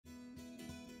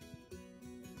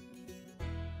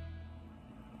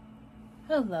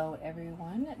Hello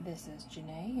everyone, this is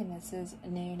Janae and this is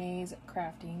Nene's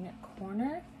Crafting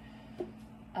Corner.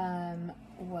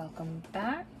 Welcome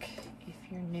back. If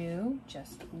you're new,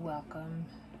 just welcome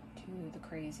to the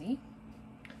crazy.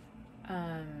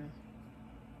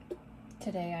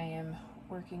 Today I am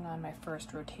working on my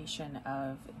first rotation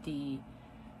of the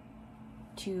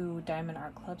 2 diamond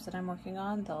art clubs that I'm working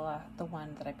on. The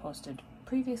one that I posted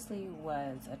previously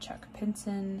was a Chuck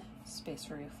Pinson Space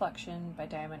for Reflection by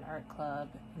Diamond Art Club,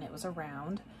 and it was a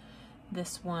round.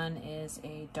 This one is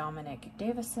a Dominic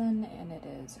Davison, and it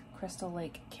is Crystal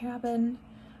Lake Cabin,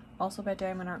 also by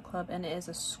Diamond Art Club, and it is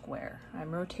a square.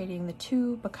 I'm rotating the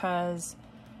 2 because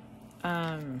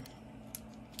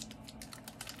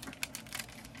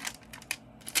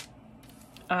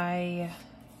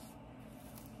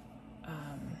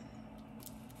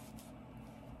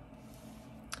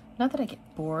not that I get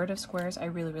bored of squares. I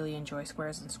really enjoy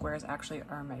squares, and squares actually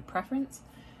are my preference.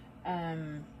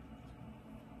 I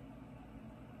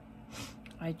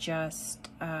just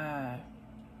I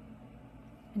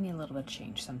need a little bit of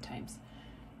change sometimes.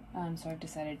 So I've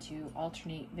decided to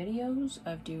alternate videos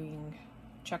of doing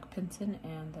Chuck Pinson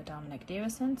and the Dominic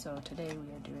Davison. So today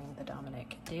we are doing the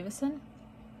Dominic Davison.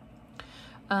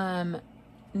 Not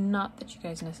that you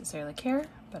guys necessarily care,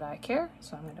 but I care,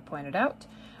 so I'm going to point it out.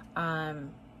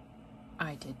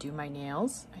 I did do my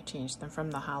nails. I changed them from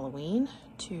the Halloween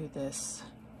to this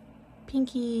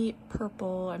pinky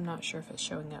purple, I'm not sure if it's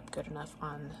showing up good enough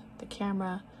on the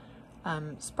camera,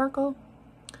 sparkle,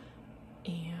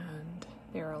 and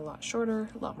they're a lot shorter,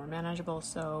 a lot more manageable,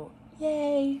 so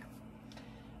yay!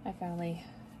 I finally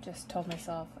just told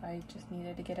myself I just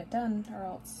needed to get it done, or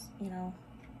else, you know,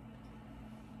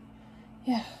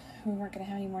 yeah, we weren't gonna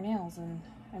have any more nails. And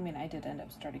I mean, I did end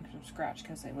up starting from scratch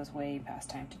because it was way past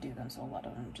time to do them, so a lot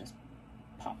of them just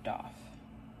popped off.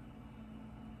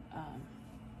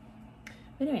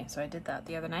 But anyway, so I did that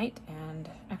the other night, and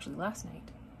actually last night.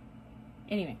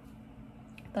 Anyway,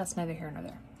 that's neither here nor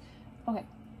there. Okay,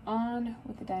 on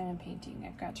with the diamond painting.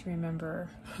 I've got to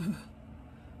remember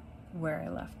where I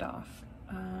left off.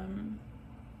 I'm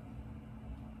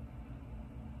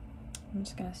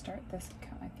just gonna start this.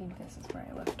 I think this is where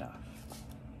I left off.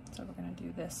 So we're gonna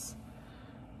do this,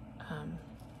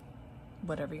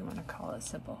 whatever you want to call it,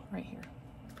 simple, right here.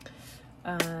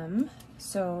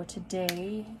 So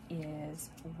today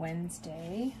is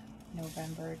Wednesday,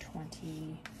 November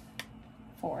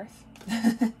 24th.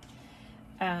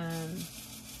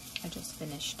 I just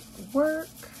finished work,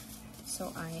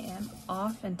 so I am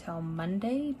off until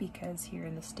Monday because here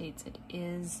in the States it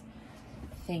is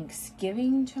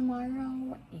Thanksgiving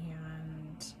tomorrow,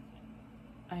 and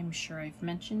I'm sure I've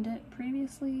mentioned it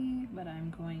previously, but I'm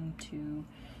going to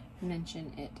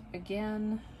mention it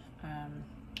again.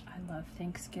 I love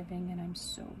Thanksgiving, and I'm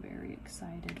so very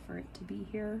excited for it to be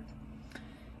here.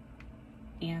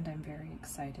 And I'm very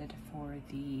excited for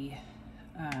the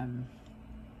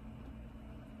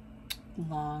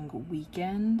long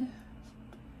weekend.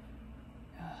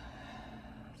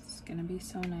 It's gonna be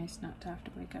so nice not to have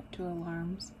to wake up to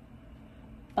alarms.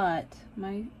 But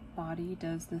my body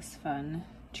does this fun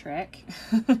trick.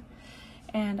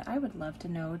 And I would love to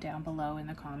know down below in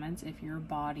the comments if your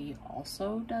body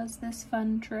also does this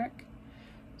fun trick.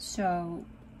 So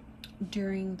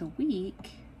during the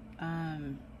week,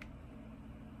 my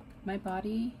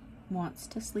body wants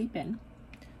to sleep in.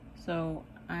 So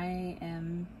I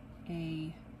am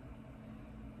a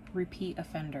repeat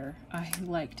offender. I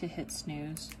like to hit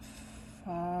snooze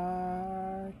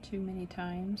far too many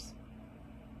times.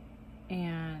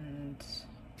 And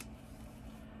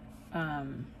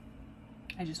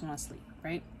I just want to sleep,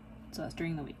 right? So that's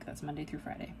during the week. That's Monday through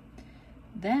Friday.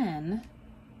 Then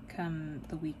come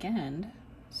the weekend,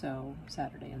 so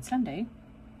Saturday and Sunday,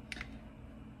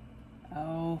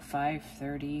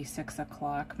 5:30, 6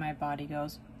 o'clock, my body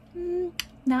goes,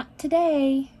 not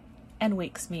today, and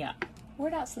wakes me up.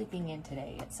 We're not sleeping in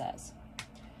today, it says.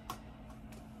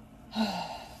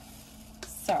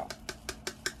 So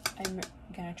I'm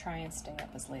gonna try and stay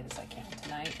up as late as I can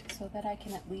tonight so that I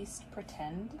can at least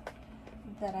pretend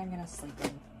that I'm gonna sleep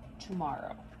in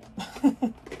tomorrow.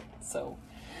 So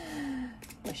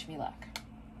wish me luck.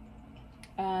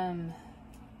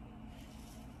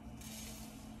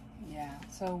 Yeah,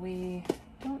 so we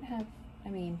don't have,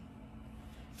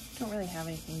 don't really have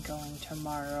anything going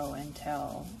tomorrow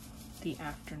until the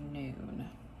afternoon.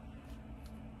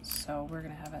 So we're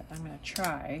gonna have I'm gonna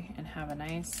try and have a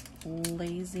nice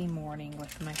lazy morning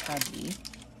with my hubby.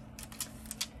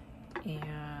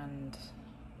 And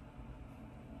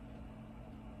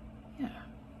yeah.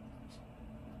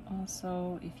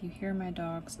 Also, if you hear my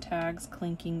dog's tags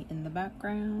clinking in the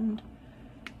background,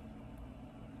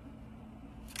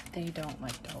 they don't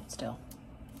like to hold still.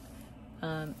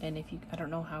 And if you, I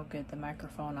don't know how good the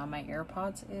microphone on my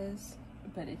AirPods is,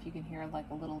 but if you can hear like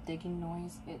a little digging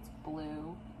noise, it's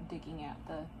Blue digging at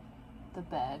the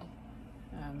bed,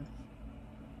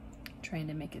 trying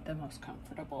to make it the most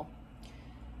comfortable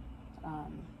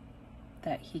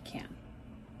that he can.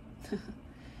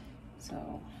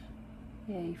 So,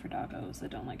 yay for doggos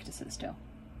that don't like to sit still.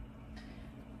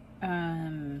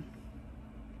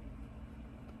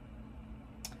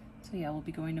 So yeah, we'll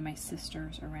be going to my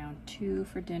sister's around 2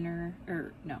 for dinner,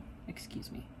 or no,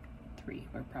 excuse me, 3.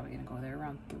 We're probably gonna go there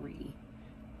around 3.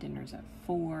 Dinner's at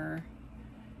 4,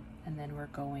 and then we're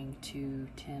going to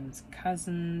Tim's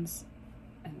cousin's,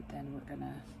 and then we're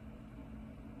gonna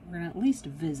at least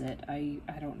visit. I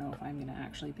don't know if I'm gonna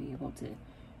actually be able to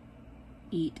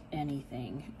eat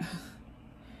anything,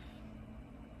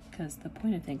 because the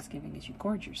point of Thanksgiving is you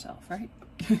gorge yourself, right?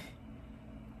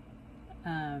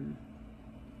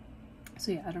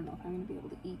 So yeah, I don't know if I'm gonna be able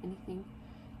to eat anything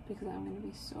because I'm gonna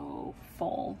be so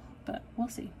full, but we'll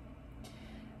see.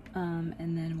 And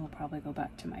then we'll probably go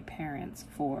back to my parents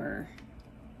for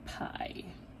pie.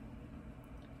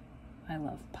 I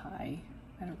love pie.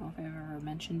 I don't know if I've ever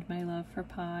mentioned my love for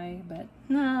pie, but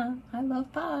nah, I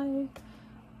love pie.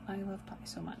 I love pie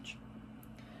so much.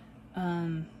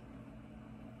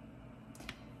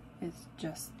 It's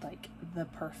just like the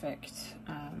perfect,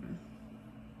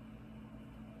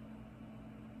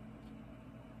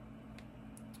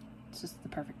 it's just the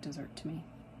perfect dessert to me.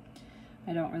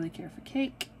 I don't really care for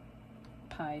cake.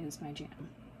 Pie is my jam.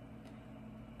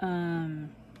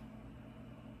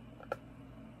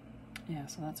 Yeah,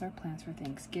 so that's our plans for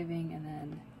Thanksgiving, and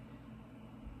then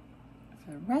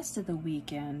for the rest of the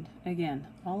weekend, again,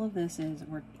 all of this is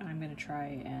I'm gonna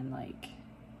try and like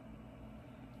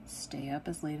stay up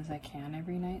as late as I can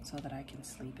every night so that I can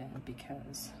sleep in,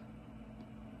 because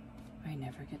I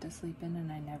never get to sleep in,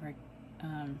 and I never,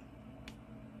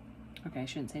 okay, I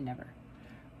shouldn't say never.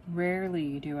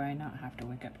 Rarely do I not have to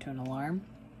wake up to an alarm.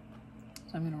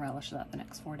 So I'm going to relish that the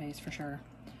next 4 days for sure.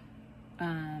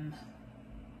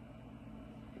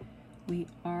 We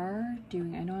are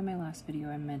doing, I know in my last video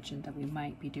I mentioned that we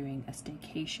might be doing a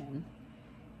staycation,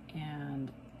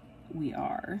 and we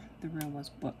are. The room was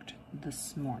booked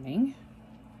this morning.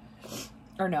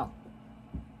 Or no,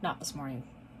 not this morning.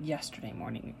 Yesterday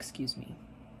morning, excuse me.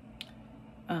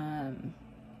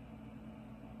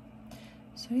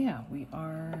 So yeah, we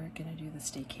are gonna do the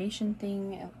staycation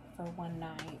thing for one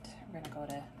night. We're gonna go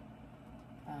to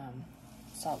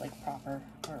Salt Lake proper,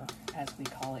 or as we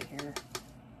call it here,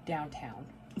 downtown.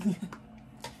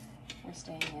 We're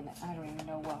staying in, I don't even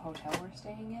know what hotel we're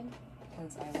staying in,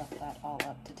 because I left that all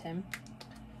up to Tim.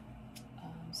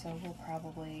 So we'll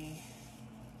probably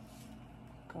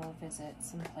go visit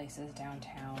some places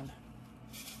downtown.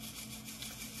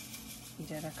 We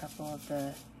did a couple of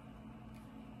the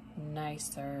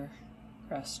nicer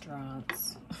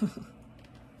restaurants,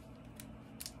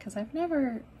 because I've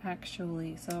never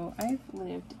actually, so I've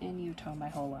lived in Utah my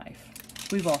whole life.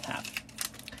 We both have.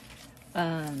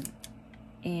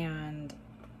 And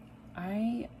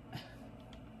I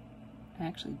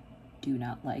actually do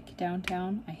not like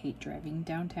downtown. I hate driving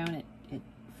downtown. It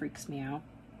freaks me out.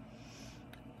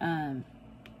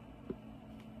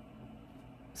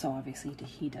 So obviously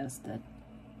he does the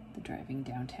driving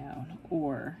downtown,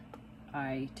 or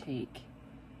I take,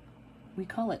 we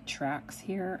call it tracks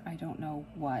here. I don't know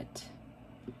what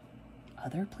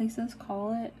other places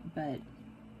call it, but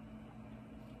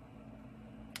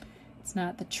it's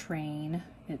not the train,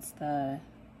 it's the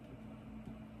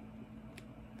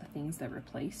things that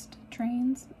replaced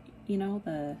trains, you know,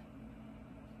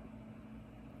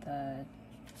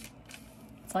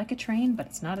 it's like a train, but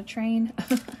it's not a train.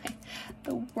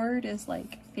 The word is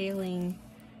like failing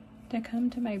to come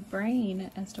to my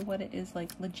brain as to what it is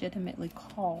like legitimately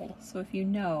called. So if you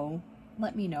know,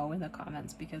 let me know in the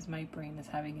comments, because my brain is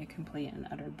having a complete and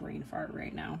utter brain fart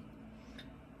right now.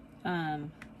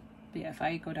 But yeah, if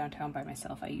I go downtown by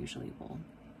myself, I usually will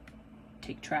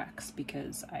take tracks,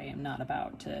 because I am not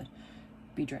about to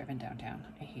be driving downtown.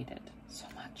 I hate it so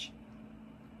much.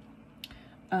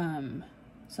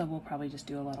 So we'll probably just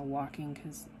do a lot of walking,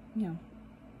 because, you know,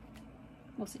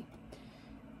 we'll see.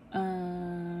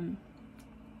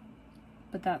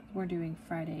 But that we're doing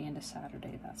Friday into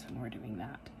Saturday. That's when we're doing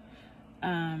that.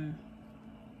 And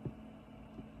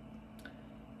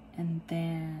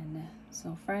then,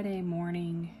 so Friday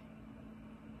morning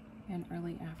and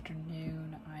early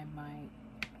afternoon, I might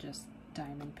just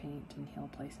diamond paint and he'll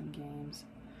play some games,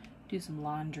 do some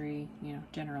laundry, you know,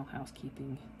 general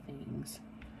housekeeping things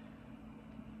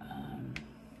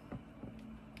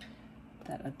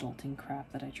that that adulting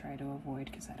crap that I try to avoid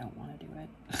because I don't want to do it.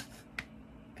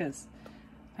 Because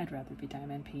I'd rather be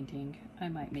diamond painting. I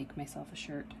might make myself a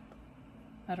shirt.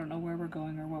 I don't know where we're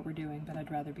going or what we're doing, but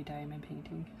I'd rather be diamond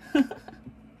painting.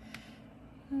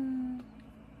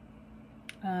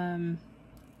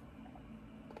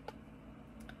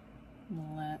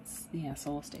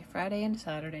 So we'll stay Friday and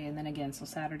Saturday, and then again, so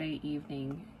Saturday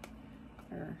evening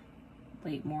or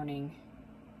late morning,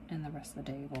 and the rest of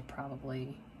the day we'll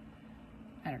probably,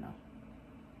 I don't know,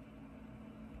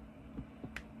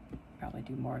 probably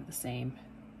do more of the same,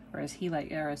 or as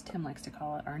Tim likes to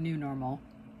call it, our new normal,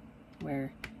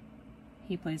 where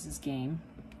he plays his game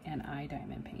and I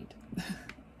diamond paint.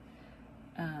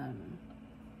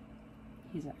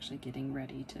 He's actually getting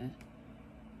ready to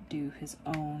do his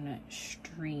own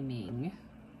streaming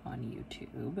on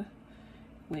YouTube,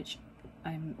 which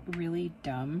I'm really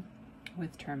dumb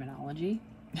with terminology.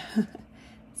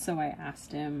 So I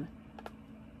asked him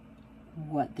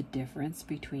what the difference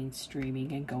between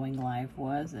streaming and going live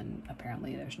was, and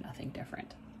apparently there's nothing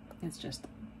different. It's just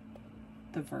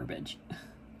the verbiage.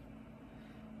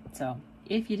 So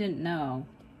if you didn't know,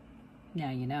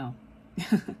 now you know.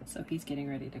 So he's getting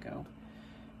ready to go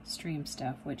stream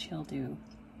stuff, which he'll do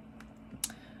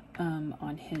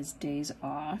on his days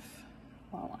off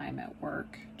while I'm at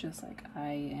work, just like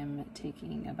I am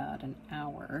taking about an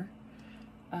hour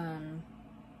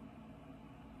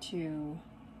to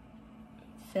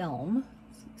film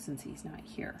since he's not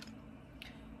here.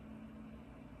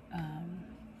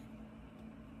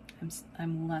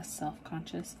 I'm less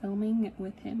self-conscious filming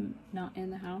with him not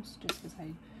in the house, just because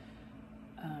I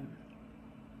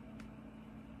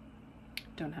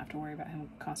don't have to worry about him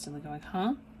constantly going,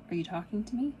 huh? Are you talking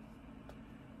to me?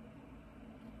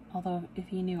 Although if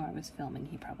he knew I was filming,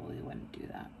 he probably wouldn't do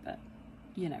that, but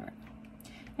you never know.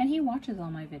 And he watches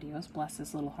all my videos, bless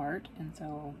his little heart, and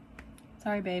so,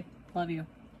 sorry babe, love you.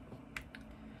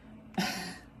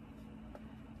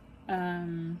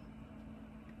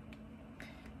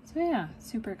 So yeah,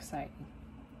 super exciting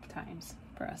times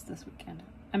for us this weekend.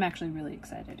 I'm actually really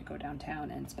excited to go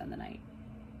downtown and spend the night,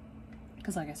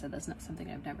 because like I said, that's not something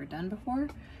I've never done before,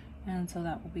 and so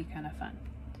that will be kind of fun.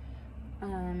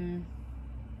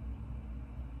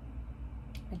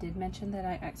 I did mention that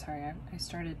I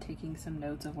started taking some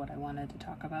notes of what I wanted to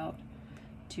talk about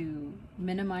to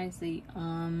minimize the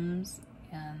ums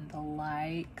and the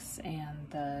likes and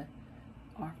the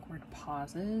awkward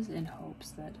pauses, in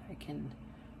hopes that I can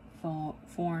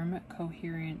form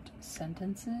coherent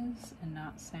sentences and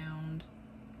not sound,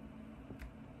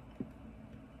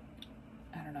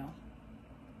 I don't know,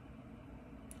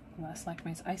 less like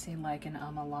myself. I say like and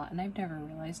a lot, and I've never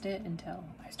realized it until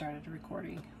I started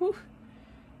recording. Whew.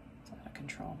 It's out of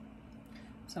control.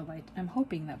 So I'm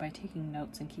hoping that by taking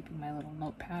notes and keeping my little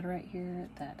notepad right here,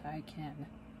 that I can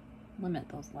limit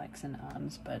those likes and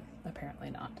ums, but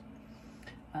apparently not.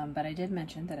 But I did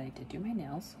mention that I did do my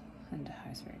nails, and I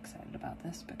was very excited about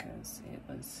this because it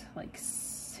was like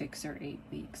 6 or 8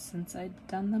 weeks since I'd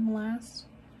done them last,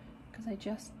 because I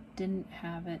just didn't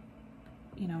have it,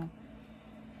 you know,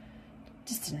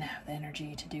 just didn't have the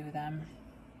energy to do them.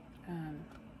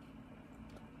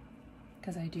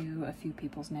 Because I do a few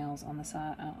people's nails on the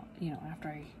side, you know, after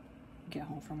I get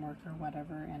home from work or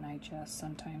whatever, and I just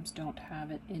sometimes don't have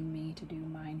it in me to do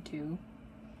mine too.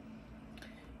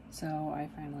 So I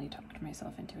finally talked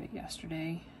myself into it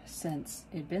yesterday, since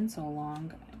it'd been so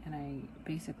long and I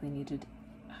basically needed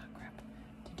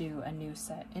to do a new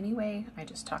set anyway. I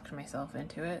just talked myself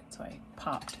into it, so I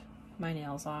popped my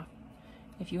nails off.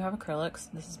 If you have acrylics,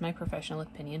 this is my professional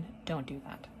opinion, don't do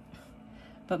that.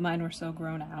 But mine were so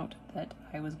grown out that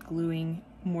I was gluing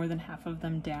more than half of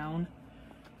them down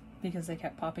because they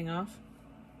kept popping off.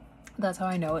 That's how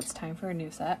I know it's time for a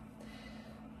new set.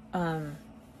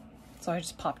 So I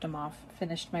just popped them off,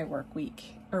 finished my work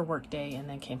day, and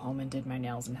then came home and did my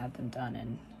nails and had them done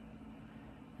in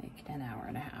like an hour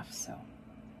and a half. So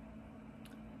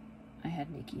I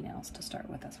had Nikki nails to start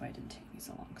with. That's why it didn't take me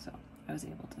so long. So I was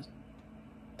able to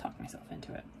talk myself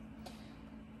into it.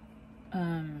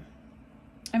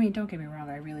 I mean, don't get me wrong,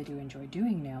 I really do enjoy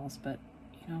doing nails, but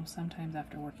you know, sometimes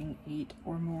after working 8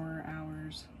 or more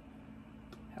hours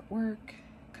at work,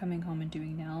 coming home and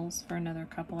doing nails for another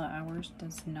couple of hours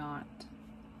does not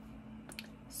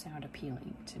sound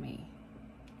appealing to me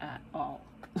at all.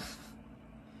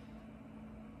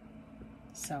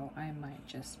 So I might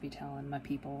just be telling my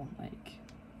people, like,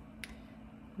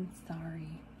 I'm sorry,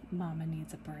 mama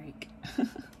needs a break.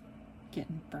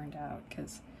 Getting burned out,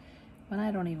 because when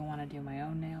I don't even want to do my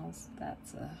own nails,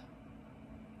 that's a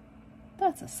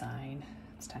sign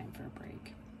it's time for a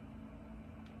break.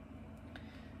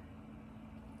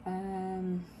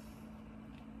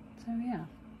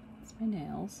 my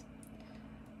nails.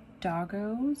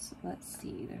 Doggos, let's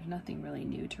see, there's nothing really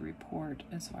new to report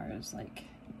as far as like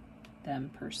them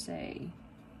per se.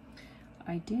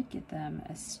 I did get them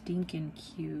a stinking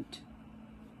cute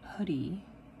hoodie,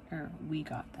 or we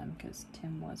got them because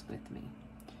Tim was with me.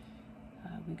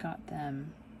 We got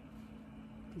them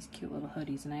these cute little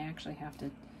hoodies, and I actually have to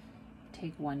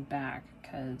take one back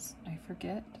because I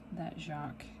forget that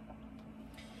Jacques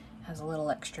has a little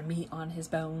extra meat on his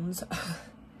bones.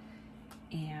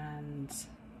 And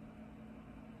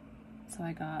so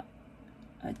I got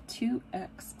a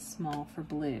 2X small for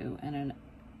Blue and an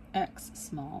X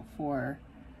small for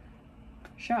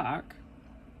Jacques.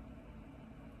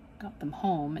 Got them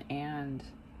home, and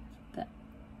the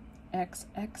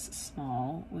XX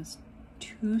small was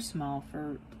too small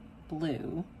for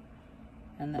Blue,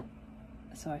 and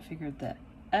so I figured the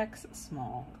X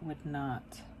small would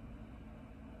not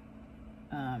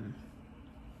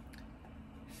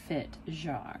fit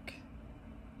Jacques.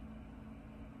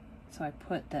 So I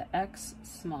put the X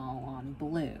small on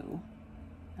Blue,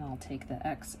 and I'll take the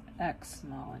XX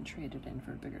small and trade it in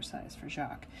for a bigger size for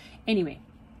Jacques. Anyway,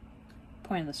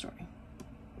 point of the story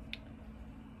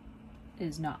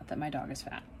is not that my dog is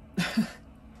fat.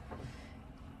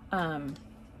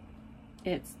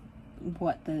 It's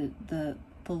what the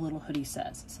little hoodie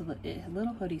says. So the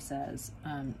little hoodie says,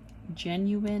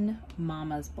 genuine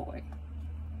mama's boy.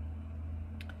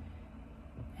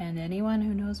 And anyone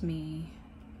who knows me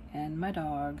and my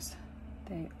dogs,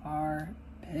 they are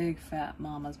big fat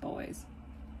mama's boys.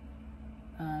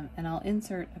 And I'll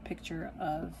insert a picture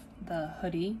of the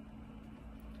hoodie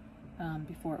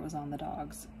before it was on the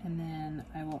dogs, and then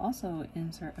I will also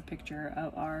insert a picture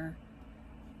of our,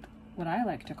 what I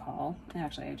like to call,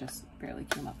 actually I just barely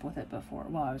came up with it before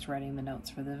while I was writing the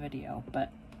notes for the video,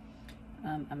 but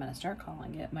I'm gonna start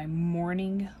calling it my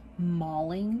morning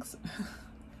maulings.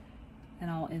 And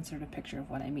I'll insert a picture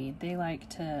of what I mean. They like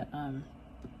to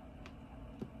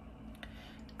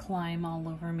climb all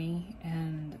over me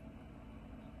and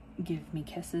give me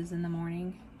kisses in the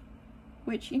morning,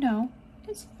 which, you know,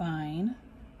 is fine,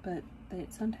 but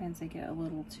sometimes they get a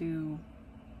little too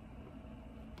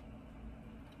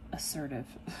assertive.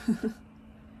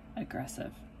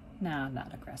 Aggressive. No,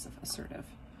 not aggressive, assertive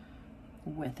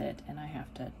with it, and I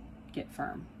have to get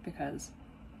firm, because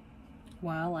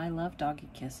while I love doggy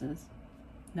kisses,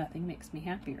 nothing makes me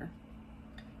happier.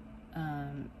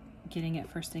 Getting it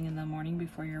first thing in the morning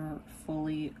before you're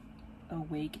fully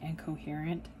awake and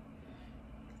coherent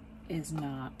is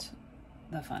not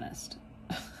the funnest.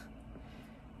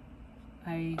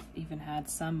 I've even had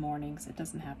some mornings, it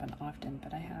doesn't happen often,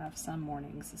 but I have some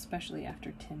mornings, especially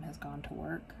after Tim has gone to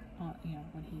work, you know,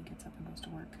 when he gets up and goes to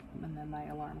work, and then my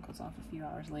alarm goes off a few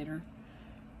hours later.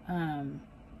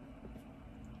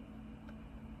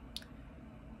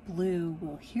 Blue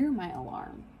will hear my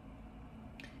alarm,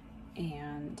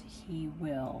 and he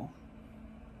will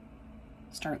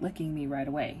start licking me right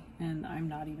away, and I'm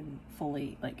not even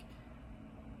fully, like,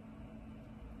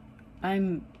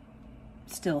 I'm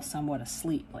still somewhat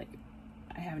asleep. Like,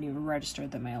 I haven't even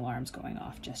registered that my alarm's going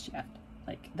off just yet.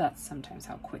 Like, that's sometimes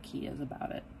how quick he is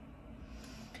about it.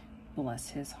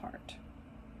 Bless his heart.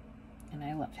 And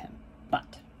I love him.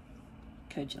 But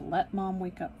could you let Mom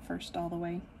wake up first all the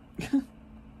way?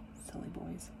 Silly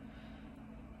boys.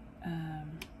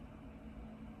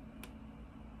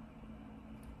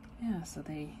 Yeah, so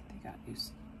they got new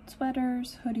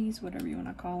sweaters, hoodies, whatever you want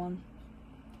to call them.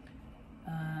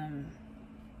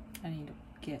 I need to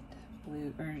get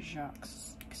Blue or Jacques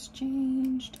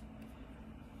exchanged.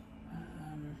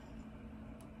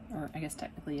 Or I guess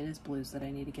technically it is Blue's that I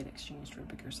need to get exchanged for a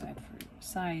bigger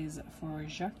size for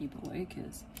Jacques boy,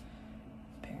 because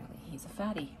apparently he's a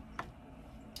fatty.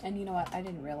 And you know what? I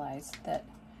didn't realize that.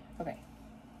 Okay,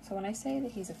 so when I say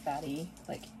that he's a fatty,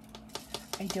 like,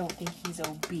 I don't think he's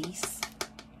obese.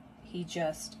 He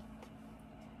just,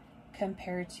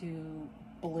 compared to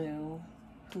Blue,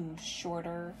 who's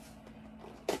shorter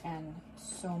and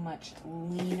so much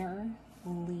leaner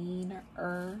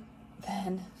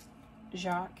than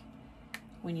Jacques,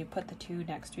 when you put the two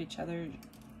next to each other,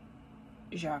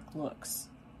 Jacques looks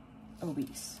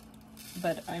obese.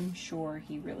 But I'm sure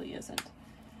he really isn't.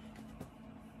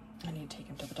 I need to take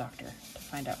him to the doctor to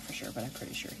find out for sure, but I'm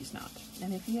pretty sure he's not.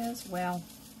 And if he is, well,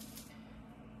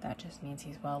 that just means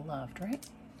he's well loved, right?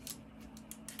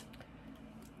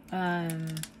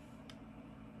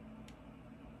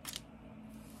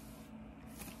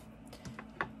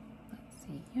 Let's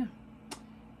see, yeah.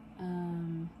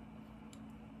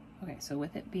 Okay, so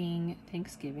with it being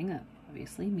Thanksgiving, that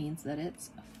obviously means that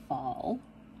it's fall.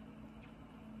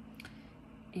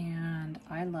 And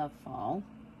I love fall.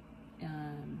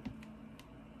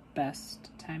 best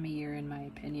time of year in my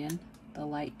opinion. The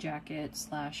light jacket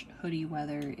slash hoodie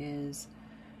weather is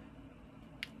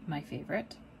my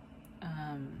favorite.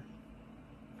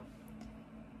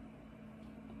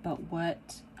 But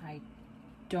what I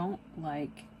don't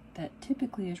like that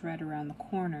typically is right around the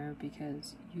corner,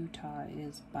 because Utah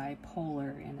is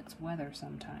bipolar in its weather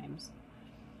sometimes.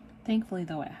 Thankfully,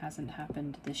 though, it hasn't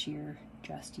happened this year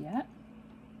just yet.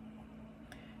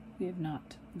 We have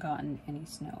not gotten any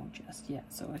snow just yet.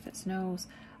 So if it snows,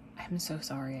 I'm so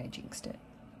sorry I jinxed it.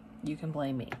 You can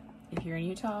blame me. If you're in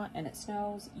Utah and it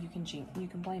snows, you can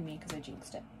blame me because I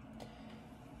jinxed it.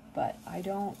 But I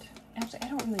don't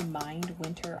really mind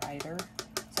winter either.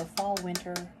 So fall,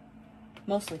 winter,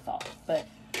 mostly fall, but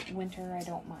winter I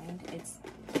don't mind. It's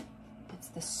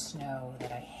the snow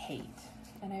that I hate.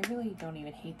 And I really don't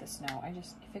even hate the snow.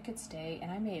 If it could stay, and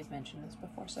I may have mentioned this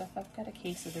before, so if I've got a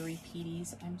case of the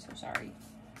repeaties, I'm so sorry.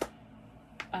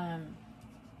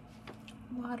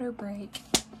 Water break.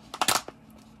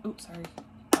 Oops, sorry,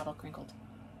 bottle crinkled.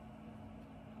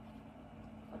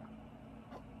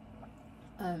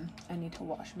 I need to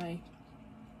wash my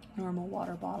normal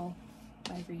water bottle,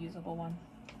 my reusable one.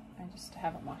 I just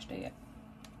haven't washed it yet.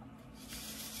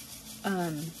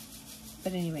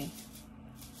 But anyway,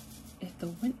 if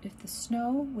the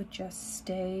snow would just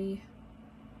stay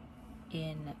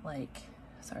in, like,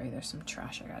 sorry, there's some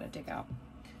trash I gotta dig out.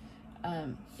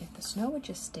 If the snow would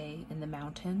just stay in the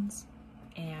mountains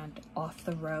and off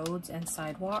the roads and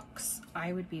sidewalks,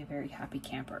 I would be a very happy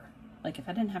camper. Like, if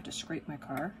I didn't have to scrape my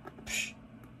car, psh,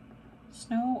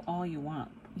 snow all you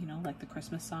want. You know, like the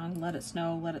Christmas song, let it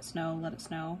snow, let it snow, let it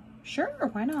snow. Sure,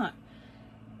 why not?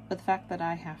 But the fact that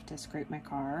I have to scrape my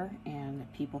car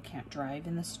and people can't drive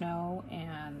in the snow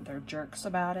and they're jerks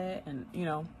about it, and, you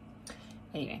know,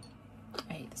 anyway,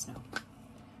 I hate the snow.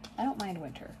 I don't mind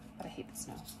winter, but I hate the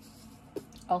snow.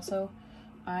 Also,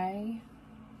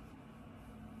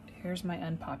 here's my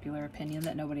unpopular opinion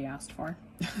that nobody asked for.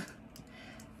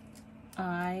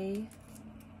 I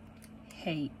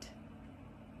hate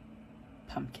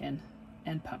pumpkin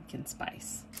and pumpkin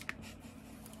spice.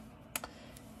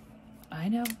 I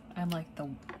know, I'm like the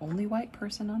only white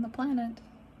person on the planet.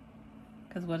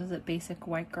 Because what is it, basic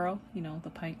white girl? You know, the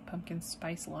pumpkin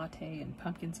spice latte and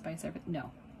pumpkin spice everything.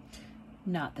 No,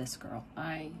 not this girl.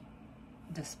 I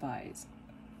despise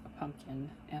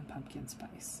pumpkin and pumpkin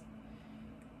spice.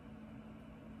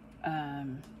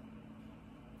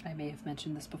 I may have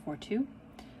mentioned this before too,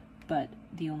 but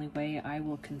the only way I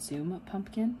will consume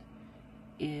pumpkin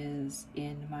is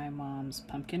in my mom's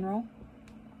pumpkin roll.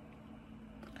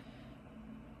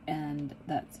 And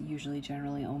that's usually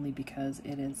generally only because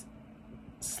it is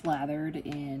slathered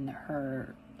in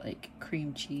her, like,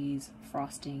 cream cheese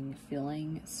frosting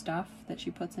filling stuff that she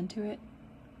puts into it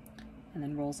and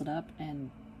then rolls it up,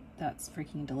 and that's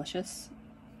freaking delicious.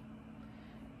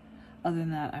 Other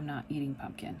than that, I'm not eating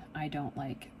pumpkin. I don't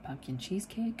like pumpkin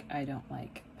cheesecake. I don't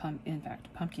like in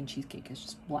fact, pumpkin cheesecake is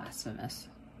just blasphemous.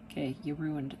 Okay, you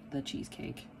ruined the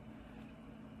cheesecake.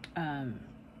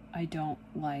 I don't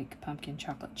like pumpkin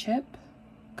chocolate chip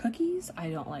cookies. I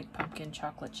don't like pumpkin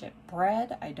chocolate chip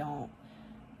bread. I don't.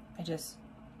 I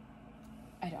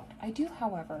do,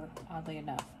 however, oddly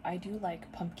enough, I do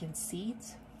like pumpkin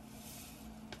seeds,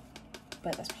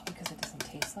 but that's probably because it doesn't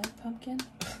taste like pumpkin.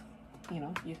 You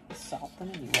know, you salt them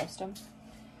and you roast them.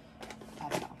 I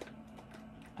don't know.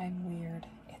 I'm weird.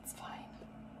 It's fine.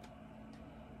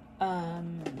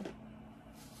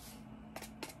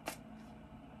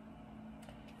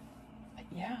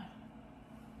 Yeah.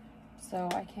 So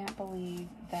I can't believe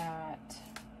that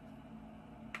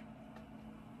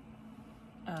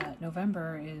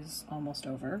November is almost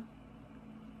over.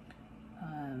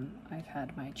 I've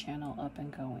had my channel up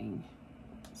and going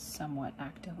somewhat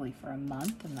actively for a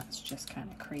month, and that's just kind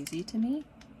of crazy to me.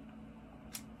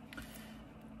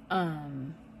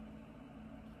 Sorry,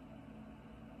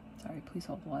 please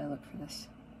hold while I look for this.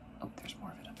 Oh, there's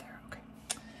more of it up there. Okay.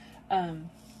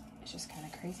 It's just kind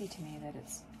of crazy to me that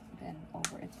it's been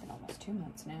almost 2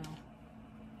 months now.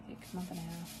 I think a month and a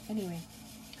half. Anyway,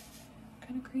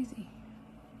 kind of crazy.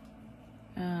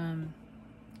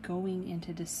 Going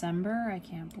into December, I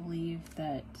can't believe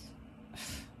that.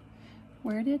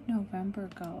 Where did November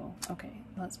go? Okay,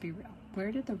 let's be real.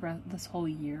 Where did this whole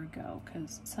year go?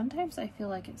 Because sometimes I feel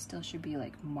like it still should be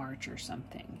like March or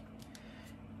something.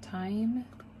 Time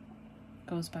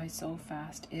goes by so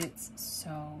fast. It's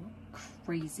so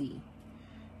crazy.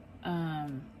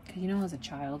 Because, you know, as a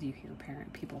child, you hear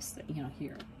people say, you know,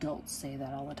 hear adults say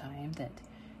that all the time, that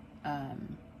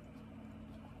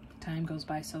time goes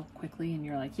by so quickly, and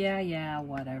you're like, yeah,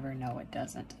 whatever. No, it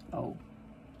doesn't. Oh,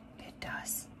 it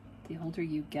does. The older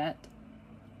you get,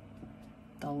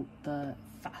 the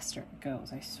faster it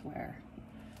goes, I swear.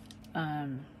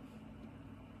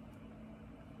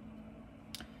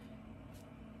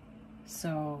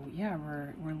 So yeah,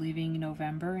 we're leaving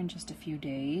November in just a few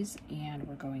days, and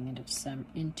we're going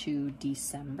into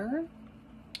December,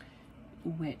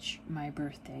 which my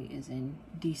birthday is in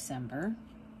December.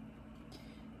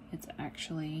 It's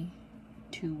actually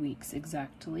 2 weeks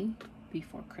exactly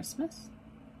before Christmas.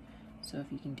 So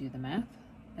if you can do the math,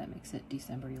 that makes it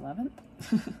December 11th.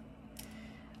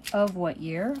 Of what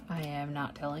year, I am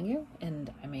not telling you,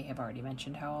 and I may have already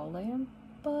mentioned how old I am,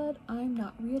 but I'm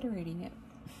not reiterating it.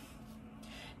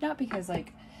 Not because,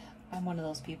 like, I'm one of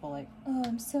those people like, oh,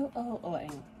 I'm so old. Oh, I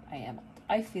am old.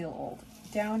 I feel old.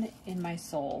 Down in my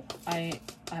soul,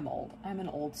 I'm old. I'm an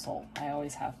old soul. I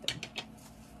always have been.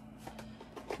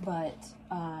 But,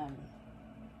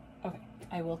 okay,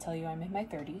 I will tell you I'm in my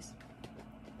 30s.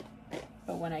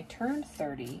 But when I turned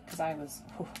 30, because I was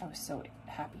so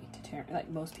happy to turn, like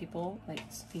most people,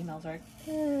 like females are like,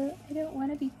 I don't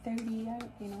want to be 30.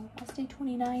 I'll stay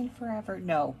 29 forever.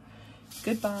 No.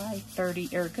 Goodbye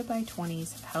 30, or goodbye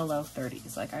 20s, hello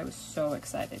 30s. Like, I was so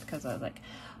excited because I was like,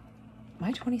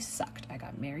 my 20s sucked. I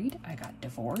got married, I got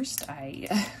divorced, I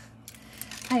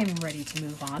am ready to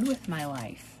move on with my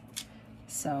life.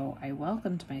 So I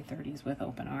welcomed my 30s with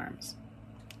open arms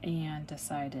and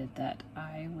decided that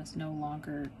I was no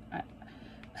longer,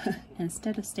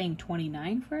 instead of staying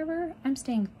 29 forever, I'm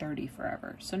staying 30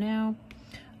 forever. So now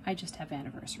I just have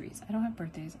anniversaries. I don't have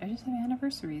birthdays. I just have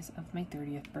anniversaries of my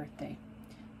 30th birthday.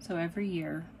 So every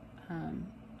year,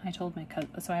 I told my cousin,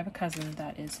 so I have a cousin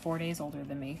that is 4 days older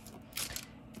than me.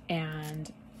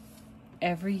 And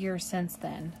every year since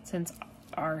then, since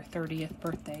our 30th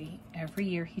birthday, every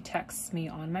year he texts me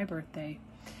on my birthday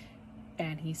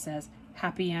and he says,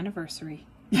 happy anniversary.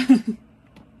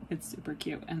 It's super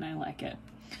cute and I like it.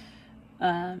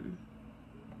 I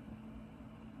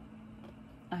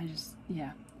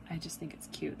just think it's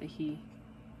cute that he,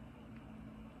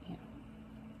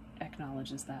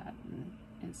 acknowledges that and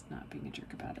is not being a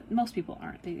jerk about it. Most people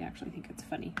aren't. They actually think it's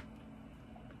funny.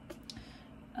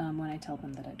 When I tell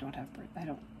them that I don't have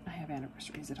I have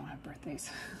anniversaries, I don't have birthdays.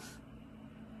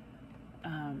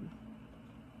 I'm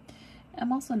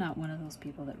also not one of those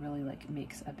people that really like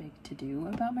makes a big to-do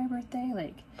about my birthday.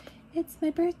 Like, it's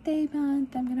my birthday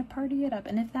month, I'm gonna party it up.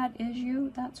 And if that is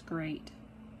you, that's great.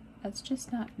 That's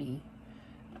just not me.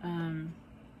 I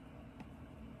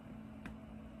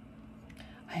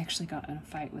actually got in a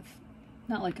fight with,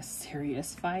 not like a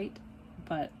serious fight,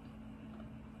 but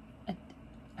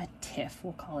a tiff,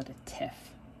 we'll call it a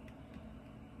tiff,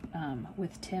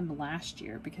 with Tim last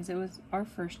year, because it was our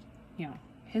first,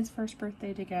 his first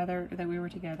birthday together, that we were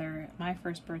together, my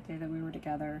first birthday that we were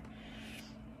together,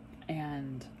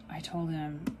 and I told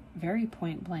him very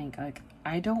point blank, like,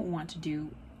 I don't want to do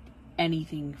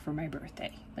anything for my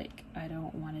birthday. Like, I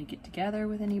don't want to get together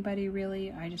with anybody,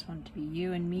 really. I just want it to be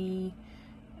you and me,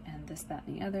 and this, that,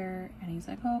 and the other. And he's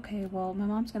like, oh, okay, well, my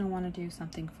mom's gonna want to do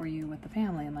something for you with the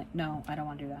family. I'm like, no, I don't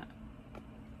want to do that.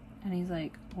 And he's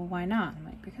like, well, why not? I'm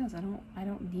like, because I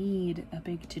don't need a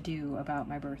big to-do about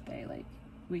my birthday. Like,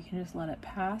 we can just let it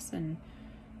pass, and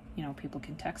people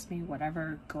can text me,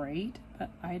 whatever, great, but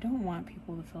I don't want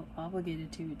people to feel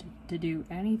obligated to do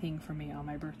anything for me on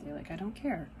my birthday. Like, I don't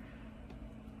care.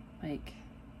 Like,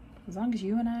 as long as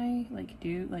you and I,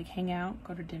 like, hang out,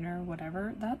 go to dinner,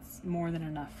 whatever, that's more than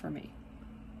enough for me.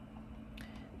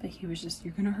 But he was just,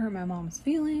 you're gonna hurt my mom's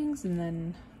feelings, and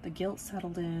then the guilt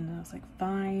settled in, and I was like,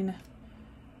 fine,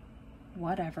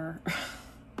 whatever.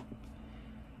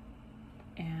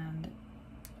 And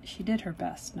she did her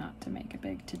best not to make a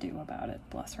big to-do about it,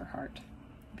 bless her heart,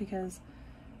 because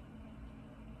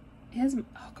his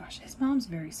mom's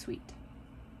very sweet.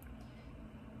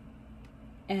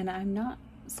 And I'm not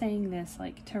saying this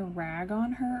like to rag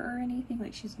on her or anything.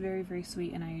 Like, she's very, very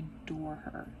sweet and I adore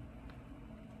her.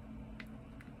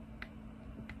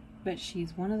 But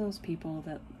she's one of those people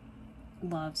that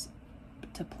loves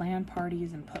to plan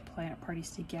parties and put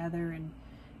parties together and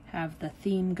have the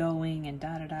theme going and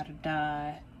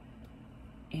da-da-da-da-da.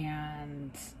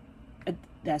 And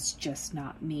that's just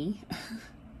not me.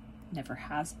 Never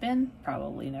has been,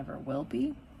 probably never will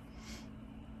be.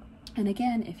 And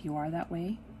again, if you are that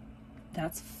way,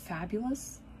 that's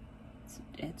fabulous.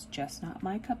 It's just not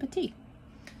my cup of tea.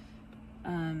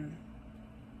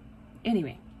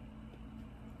 Anyway,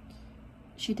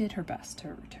 she did her best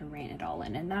to rein it all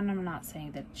in. And I'm not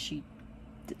saying that she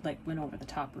went over the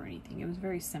top or anything. It was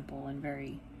very simple and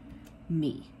very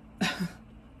me.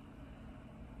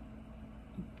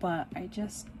 But I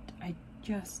just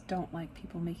don't like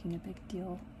people making a big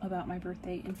deal about my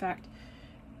birthday. In fact,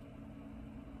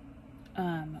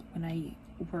 when I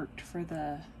worked for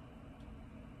the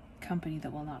company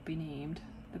that will not be named,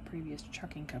 the previous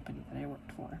trucking company that I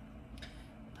worked for,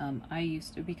 I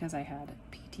used to, because I had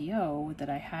PTO that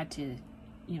I had to,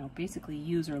 you know, basically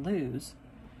use or lose,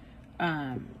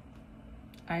 I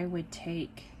would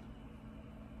take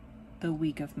the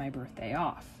week of my birthday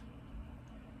off.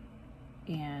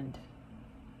 And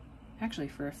actually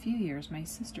for a few years, my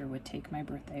sister would take my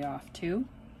birthday off too.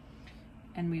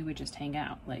 And we would just hang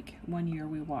out. Like one year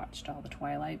we watched all the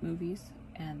Twilight movies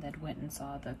and then went and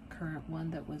saw the current one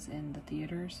that was in the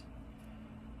theaters.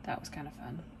 That was kind of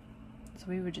fun. So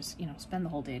we would just, you know, spend the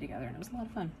whole day together, and it was a lot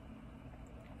of fun.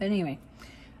 But anyway,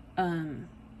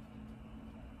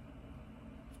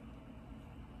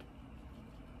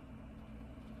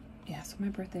 yeah, so my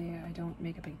birthday, I don't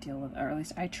make a big deal of it, or at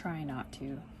least I try not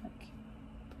to. Like,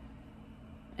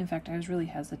 in fact, I was really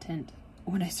hesitant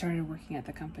when I started working at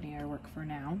the company I work for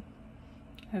now.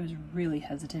 I was really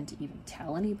hesitant to even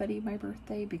tell anybody my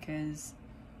birthday because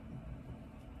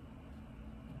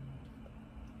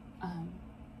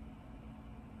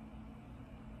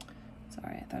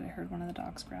sorry, I thought I heard one of the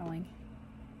dogs growling.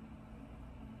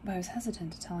 But I was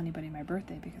hesitant to tell anybody my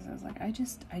birthday because I was like, I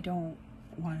don't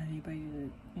want anybody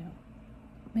to, you know,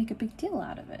 make a big deal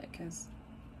out of it, because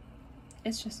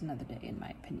it's just another day, in my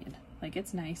opinion. Like,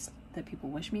 it's nice that people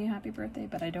wish me a happy birthday,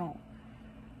 but I don't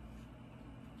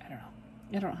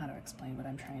know how to explain what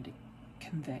I'm trying to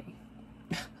convey.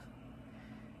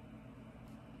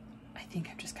 I think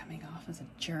I'm just coming off as a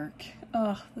jerk.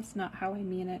 Oh, that's not how I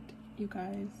mean it, you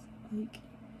guys. Like,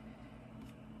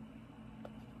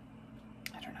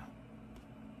 I don't know.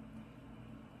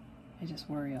 I just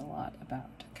worry a lot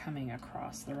about coming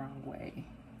across the wrong way.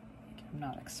 Like, I'm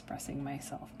not expressing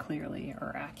myself clearly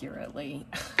or accurately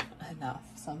enough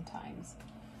sometimes.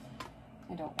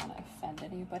 I don't want to offend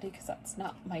anybody because that's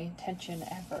not my intention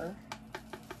ever.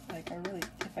 Like, I really,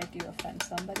 if I do offend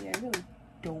somebody, I really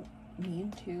don't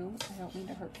mean to. I don't mean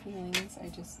to hurt feelings. I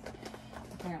just,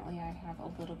 apparently I have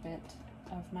a little bit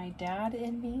of my dad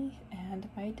in me, and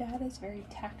my dad is very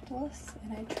tactless,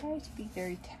 and I try to be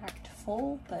very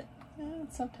tactful, but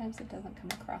sometimes it doesn't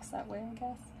come across that way, I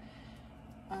guess.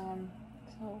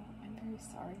 So I'm very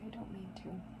sorry. I don't mean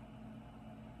to.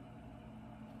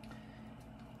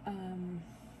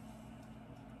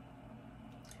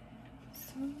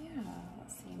 So yeah,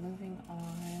 let's see, moving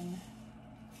on.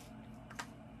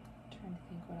 Trying to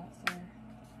think what else there.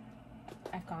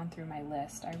 I've gone through my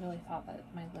list. I really thought that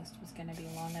my list was going to be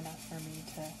long enough for me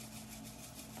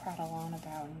to prattle on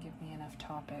about and give me enough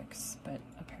topics, but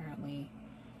apparently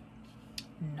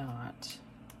not.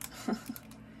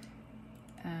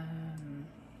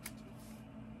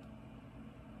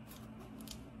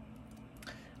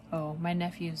 Oh, my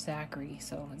nephew Zachary.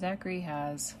 So Zachary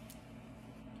has,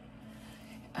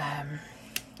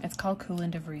 it's called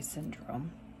Koolen de Vries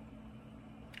Syndrome.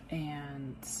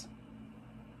 And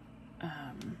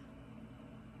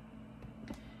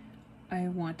I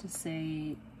want to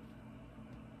say,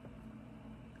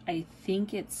 I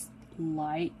think it's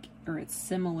like, or it's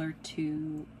similar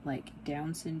to like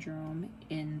Down syndrome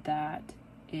in that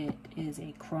it is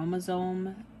a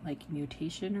chromosome like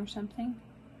mutation or something.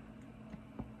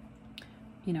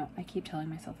 You know, I keep telling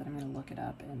myself that I'm going to look it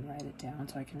up and write it down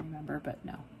so I can remember, but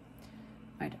no,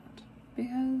 I don't,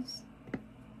 because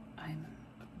I'm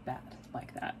bad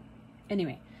like that.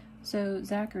 Anyway, so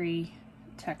Zachary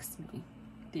texts me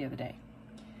the other day,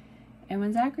 and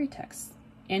when Zachary texts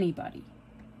anybody,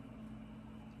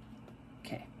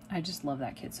 okay, I just love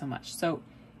that kid so much. So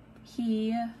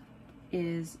he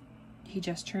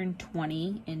just turned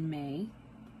 20 in May,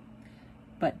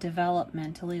 but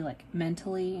developmentally, like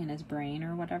mentally in his brain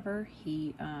or whatever,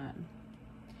 he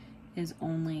is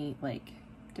only like,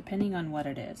 depending on what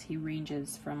it is, he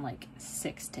ranges from like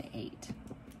 6 to 8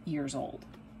 years old,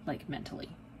 like mentally.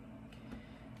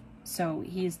 So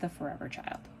he's the forever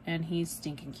child, and he's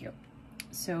stinking cute.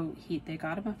 So they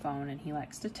got him a phone, and he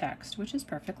likes to text, which is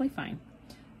perfectly fine.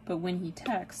 But when he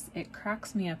texts, it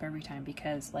cracks me up every time,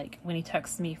 because like when he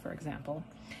texts me, for example,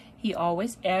 he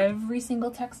always, every single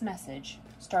text message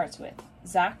starts with,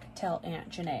 Zach, tell Aunt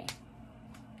Janae.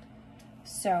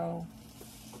 So,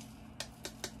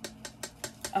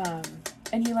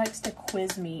 and he likes to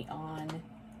quiz me on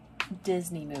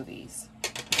Disney movies.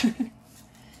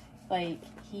 Like,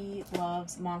 he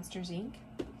loves Monsters, Inc.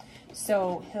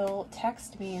 So he'll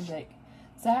text me and be like,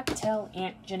 Zach, tell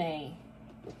Aunt Janae,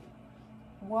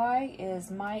 why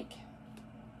is Mike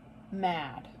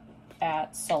mad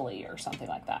at Sully or something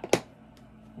like that?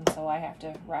 And so I have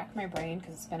to rack my brain,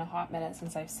 because it's been a hot minute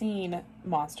since I've seen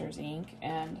Monsters, Inc.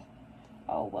 And,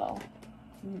 oh well,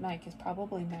 Mike is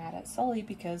probably mad at Sully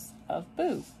because of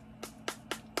Boo.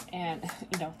 And,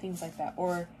 you know, things like that.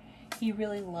 Or he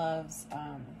really loves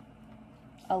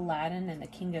Aladdin and the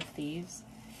King of Thieves.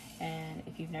 And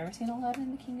if you've never seen Aladdin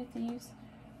and the King of Thieves,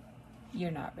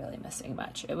 you're not really missing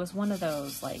much. It was one of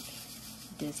those, like,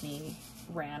 Disney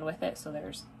ran with it. So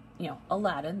there's, you know,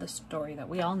 Aladdin, the story that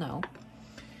we all know.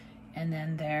 And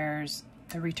then there's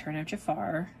The Return of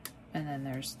Jafar. And then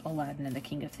there's Aladdin and the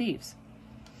King of Thieves.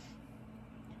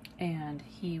 And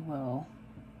he will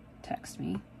text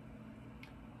me.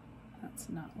 That's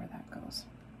not where that goes.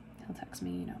 He'll text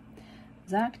me, you know,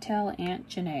 Zach, tell Aunt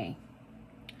Janae.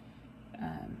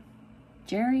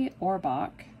 Jerry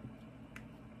Orbach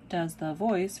does the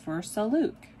voice for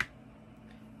Saluk,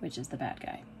 which is the bad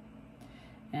guy.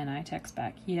 And I text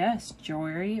back, yes,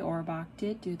 Jerry Orbach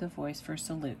did do the voice for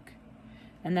Saluk.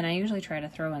 And then I usually try to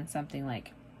throw in something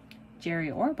like, Jerry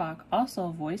Orbach also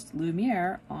voiced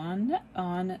Lumiere on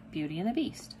Beauty and the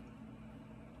Beast.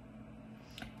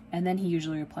 And then he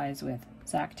usually replies with,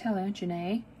 Zach, tell Aunt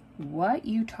Janae, what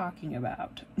you talking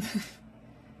about?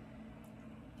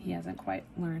 He hasn't quite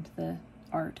learned the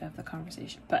art of the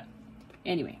conversation. But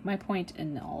anyway, my point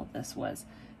in all of this was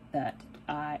that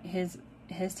his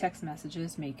text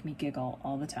messages make me giggle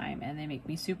all the time, and they make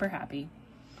me super happy.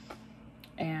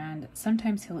 And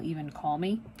sometimes he'll even call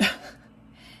me.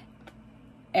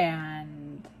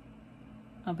 And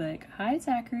I'll be like, hi,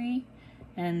 Zachary.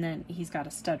 And then he's got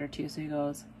a stutter too, so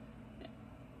he'll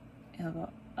go,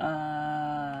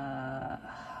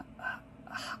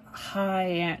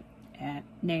 hi, Aunt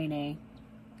Nene.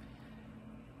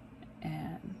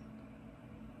 And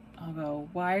I'll go,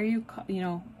 why are you, you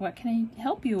know, what can I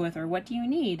help you with, or what do you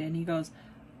need? And he goes,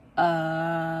 and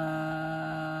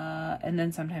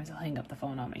then sometimes he'll hang up the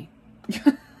phone on me.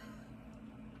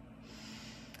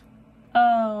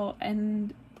 Oh,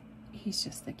 and he's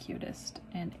just the cutest.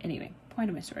 And anyway, point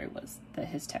of my story was that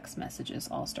his text messages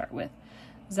all start with,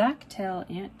 Zach, tell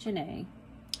Aunt Janae,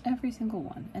 every single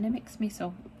one. And it makes me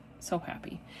so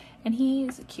happy. And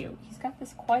he's cute. He's got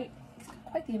quite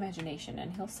the imagination,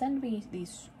 and he'll send me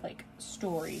these, like,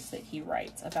 stories that he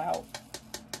writes about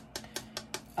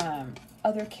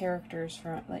other characters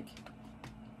from, like,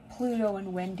 Pluto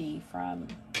and Wendy from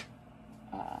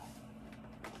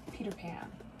Peter Pan.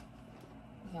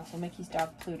 You know, so Mickey's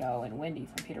dog Pluto and Wendy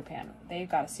from Peter Pan, they've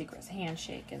got a secret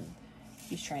handshake, and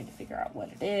he's trying to figure out what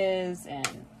it is,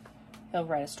 and he'll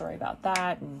write a story about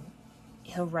that. And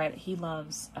he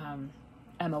loves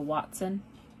Emma Watson,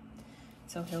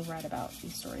 so he'll write about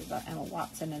these stories about Emma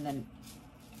Watson, and then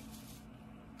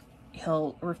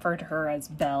he'll refer to her as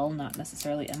Belle, not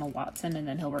necessarily Emma Watson, and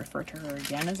then he'll refer to her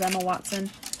again as Emma Watson.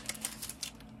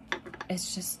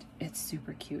 It's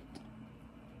super cute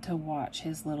to watch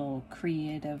his little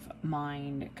creative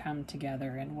mind come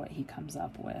together and what he comes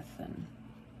up with, and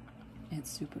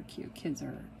it's super cute. Kids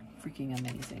are freaking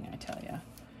amazing, I tell ya.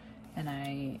 And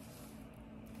I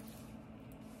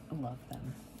love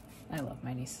them. I love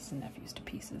my nieces and nephews to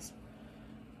pieces.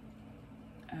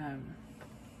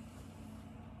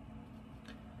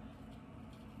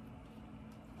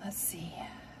 Let's see.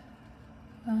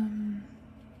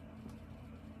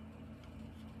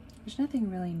 There's nothing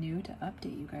really new to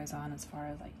update you guys on as far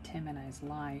as like Tim and I's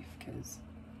life, because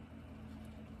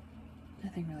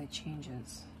nothing really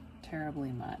changes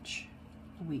terribly much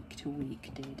week to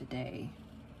week, day to day.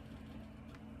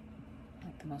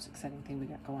 Like, the most exciting thing we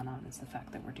got going on is the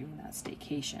fact that we're doing that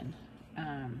staycation.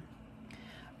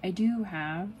 I do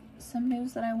have some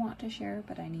news that I want to share,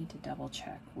 but I need to double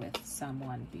check with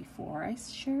someone before I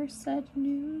share said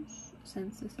news,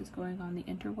 since this is going on the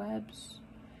interwebs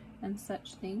and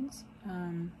such things.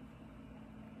 And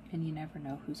you never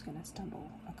know who's going to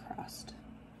stumble across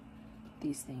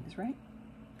these things, right?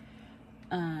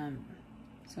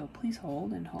 So please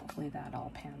hold, and hopefully that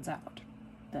all pans out,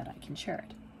 that I can share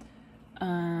it.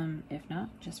 If not,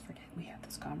 just forget we have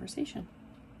this conversation.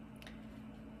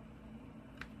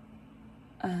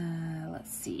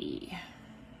 Let's see.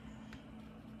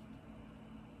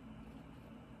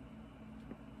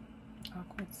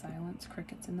 Awkward silence,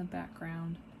 crickets in the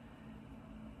background.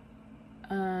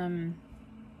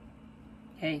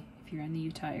 Hey, if you're in the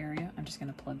Utah area, I'm just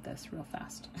gonna plug this real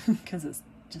fast because it's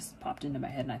just popped into my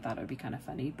head and I thought it would be kind of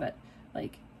funny, but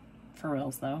like, for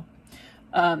reals though.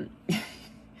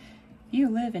 You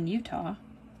live in Utah,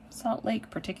 Salt Lake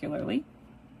particularly,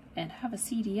 and have a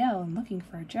CDL and looking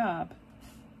for a job,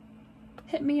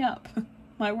 hit me up.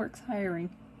 My work's hiring.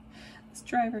 This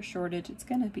driver shortage, it's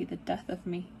gonna be the death of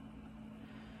me.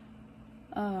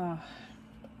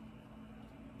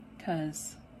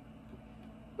 Cause,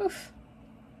 oof.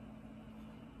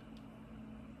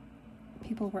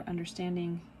 people were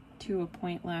understanding to a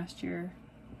point last year,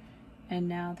 and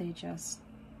now they just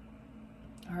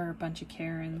are a bunch of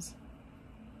Karens.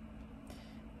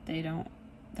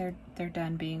 They're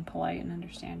done being polite and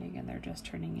understanding, and they're just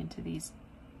turning into these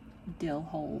dill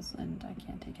holes, and I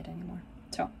can't take it anymore.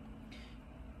 So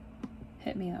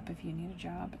hit me up if you need a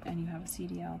job and you have a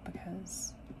CDL,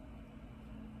 because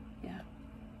yeah,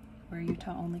 we're a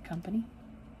Utah only company.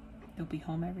 You'll be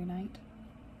home every night,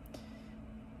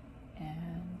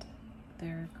 and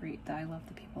they're great. I love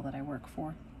the people that I work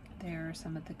for. They're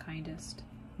some of the kindest,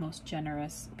 most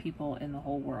generous people in the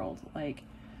whole world. Like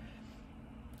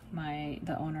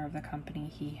the owner of the company,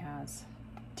 he has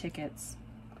tickets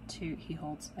to, he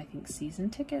holds, I think, season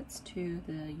tickets to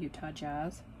the Utah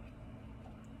Jazz,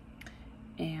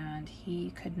 and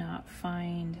he could not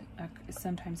find,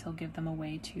 sometimes he'll give them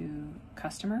away to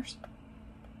customers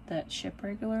that ship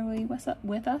regularly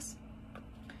with us,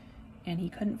 and he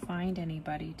couldn't find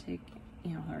anybody to,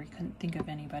 you know, or he couldn't think of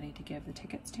anybody to give the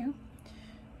tickets to.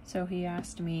 So he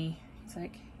asked me, he's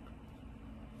like,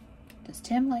 does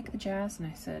Tim like the Jazz?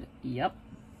 And I said, yep.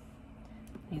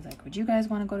 And he's like, would you guys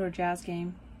want to go to a Jazz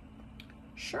game?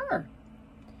 Sure.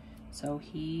 So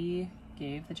he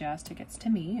gave the Jazz tickets to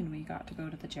me, and we got to go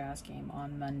to the Jazz game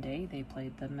on Monday. They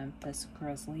played the Memphis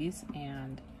Grizzlies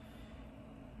and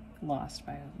lost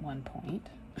by 1 point.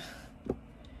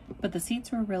 But the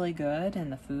seats were really good,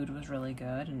 and the food was really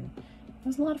good, and it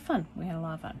was a lot of fun. We had a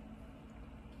lot of fun.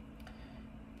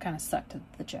 Kind of sucked that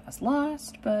the Jazz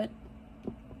lost, but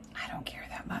I don't care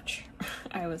that much.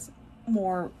 I was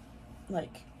more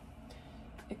like,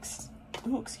 I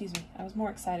was more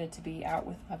excited to be out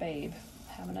with my babe,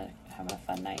 having a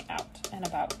fun night out and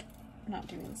about, not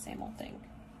doing the same old thing.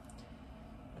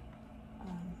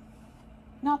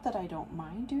 Not that I don't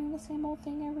mind doing the same old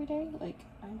thing every day. Like,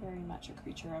 I'm very much a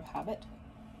creature of habit,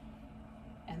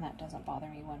 and that doesn't bother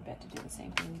me one bit to do the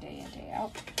same thing day in, day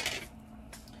out.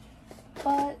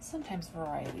 But sometimes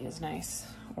variety is nice,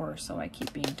 or so I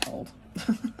keep being told.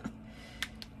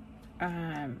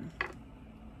 The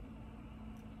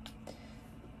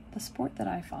sport that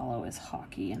I follow is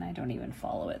hockey, and I don't even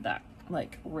follow it that,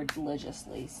 like,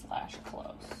 religiously /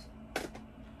 close.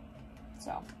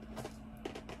 So,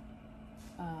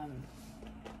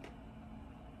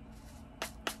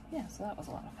 yeah, so that was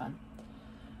a lot of fun.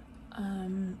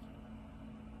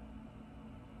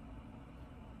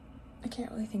 I can't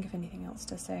really think of anything else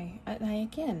to say.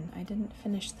 Again, I didn't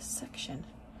finish this section,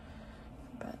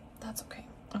 but that's okay.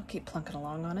 I'll keep plunking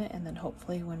along on it, and then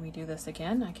hopefully when we do this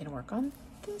again, I can work on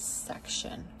this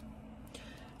section.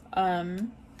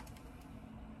 And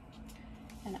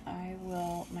I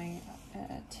will,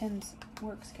 Tim's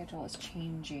work schedule is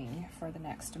changing for the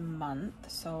next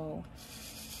month, so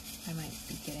I might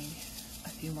be getting a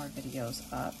few more videos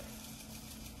up.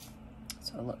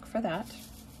 So look for that.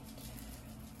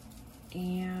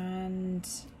 And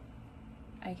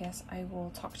I guess I will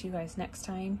talk to you guys next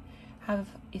time.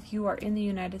 If you are in the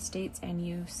United States and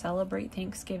you celebrate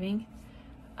Thanksgiving,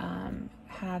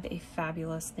 have a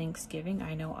fabulous Thanksgiving.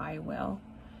 I know I will.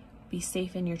 Be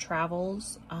safe in your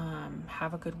travels.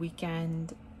 Have a good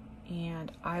weekend,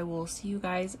 and I will see you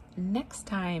guys next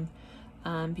time.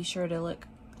 Be sure to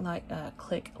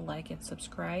click like and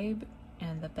subscribe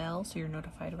and the bell so you're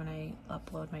notified when I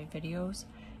upload my videos.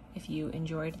 If you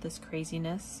enjoyed this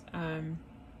craziness,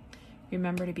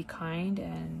 remember to be kind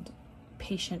and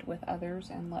patient with others,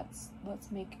 and let's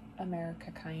make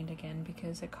America kind again,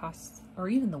 because it costs, or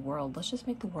even the world, let's just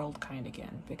make the world kind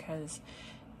again, because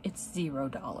it's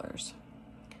 $0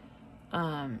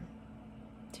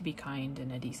 to be kind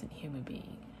and a decent human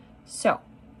being. So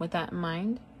with that in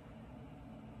mind,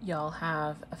 y'all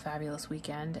have a fabulous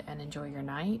weekend and enjoy your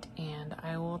night, and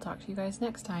I will talk to you guys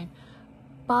next time.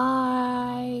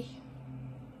 Bye.